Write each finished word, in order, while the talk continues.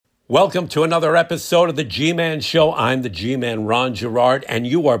Welcome to another episode of the G-Man Show. I'm the G-Man, Ron Gerard, and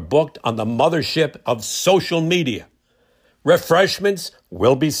you are booked on the mothership of social media. Refreshments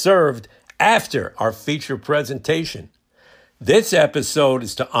will be served after our feature presentation. This episode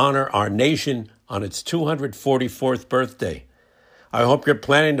is to honor our nation on its 244th birthday. I hope you're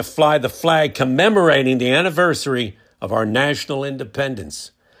planning to fly the flag commemorating the anniversary of our national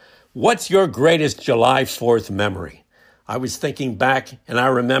independence. What's your greatest July 4th memory? I was thinking back, and I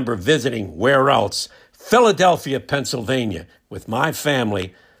remember visiting, where else? Philadelphia, Pennsylvania, with my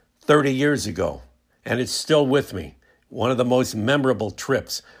family 30 years ago. And it's still with me. One of the most memorable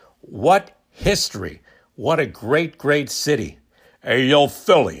trips. What history. What a great, great city. Hey, yo,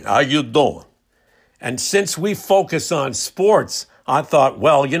 Philly, how you doing? And since we focus on sports, I thought,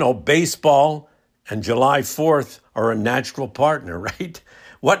 well, baseball and July 4th are a natural partner, right?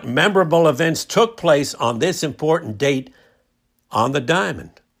 What memorable events took place on this important date on the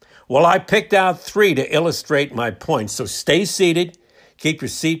diamond? Well, I picked out 3 to illustrate my point. So stay seated, keep your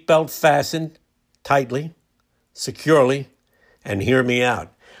seatbelt fastened tightly, securely, and hear me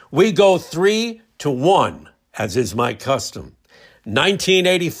out. We go 3 to 1, as is my custom.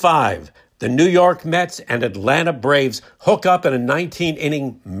 1985, the New York Mets and Atlanta Braves hook up in a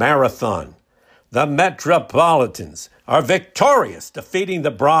 19-inning marathon. The Metropolitans are victorious, defeating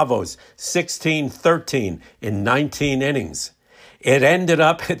the Bravos 16-13 in 19 innings. It ended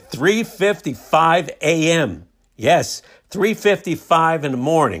up at 3:55 a.m. Yes, 3:55 in the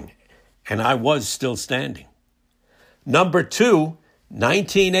morning, and I was still standing. Number 2,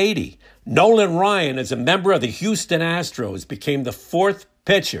 1980. Nolan Ryan, as a member of the Houston Astros, became the 4th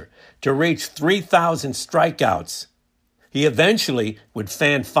pitcher to reach 3,000 strikeouts. He eventually would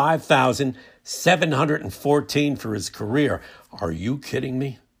fan 5,714 for his career. Are you kidding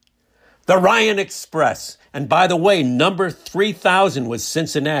me? The Ryan Express. And by the way, number 3,000 was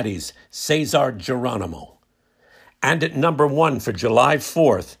Cincinnati's Cesar Geronimo. And at number 1 for July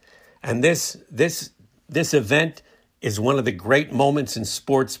 4th. And this event is one of the great moments in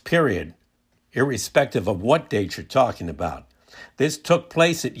sports, period, irrespective of what date you're talking about. This took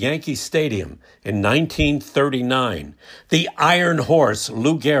place at Yankee Stadium in 1939. The Iron Horse,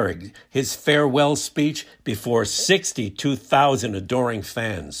 Lou Gehrig, his farewell speech before 62,000 adoring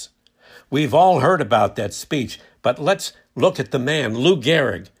fans. We've all heard about that speech, but let's look at the man, Lou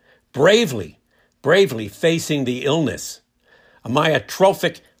Gehrig, bravely facing the illness,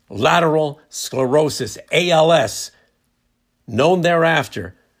 amyotrophic lateral sclerosis, ALS, known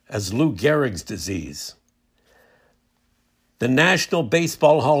thereafter as Lou Gehrig's disease. The National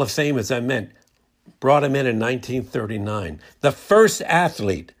Baseball Hall of Fame, as I meant, brought him in 1939. The first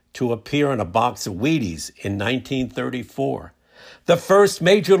athlete to appear in a box of Wheaties in 1934. The first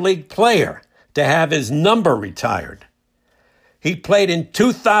major league player to have his number retired. He played in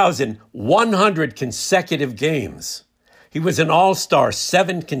 2,100 consecutive games. He was an all-star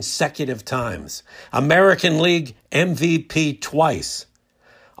 7 consecutive times. American League MVP twice.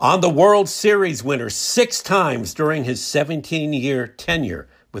 On the World Series winner 6 times during his 17-year tenure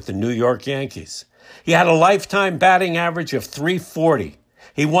with the New York Yankees. He had a lifetime batting average of .340.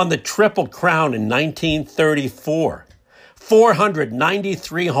 He won the Triple Crown in 1934.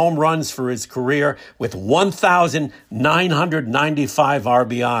 493 home runs for his career with 1,995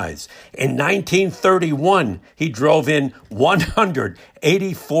 RBIs. In 1931, he drove in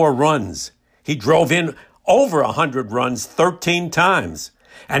 184 runs. He drove in over 100 runs 13 times.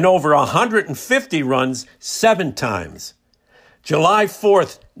 And over 150 runs 7 times. July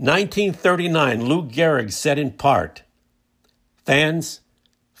 4th, 1939, Lou Gehrig said in part, "Fans,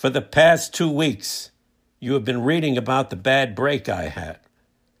 for the past 2 weeks, you have been reading about the bad break I had.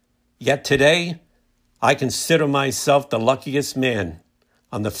 Yet today, I consider myself the luckiest man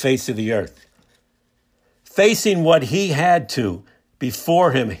on the face of the earth." Facing what he had to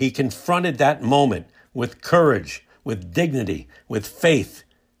before him, he confronted that moment with courage, with dignity, with faith.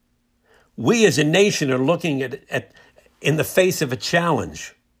 We as a nation are looking at in the face of a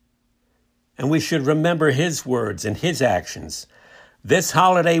challenge. And we should remember his words and his actions. This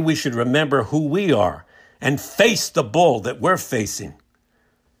holiday, we should remember who we are and face the bull that we're facing.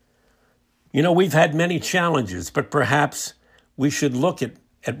 We've had many challenges, but perhaps we should look at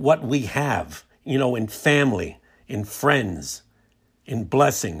what we have, in family, in friends, in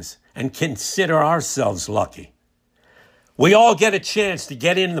blessings, and consider ourselves lucky. We all get a chance to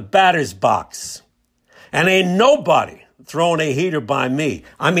get in the batter's box. And ain't nobody throwing a heater by me.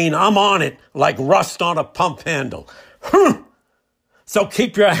 I'm on it like rust on a pump handle. So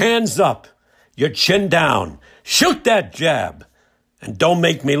keep your hands up, your chin down, shoot that jab, and don't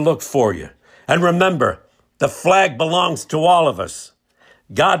make me look for you. And remember, the flag belongs to all of us.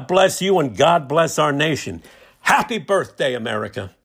 God bless you and God bless our nation. Happy birthday, America.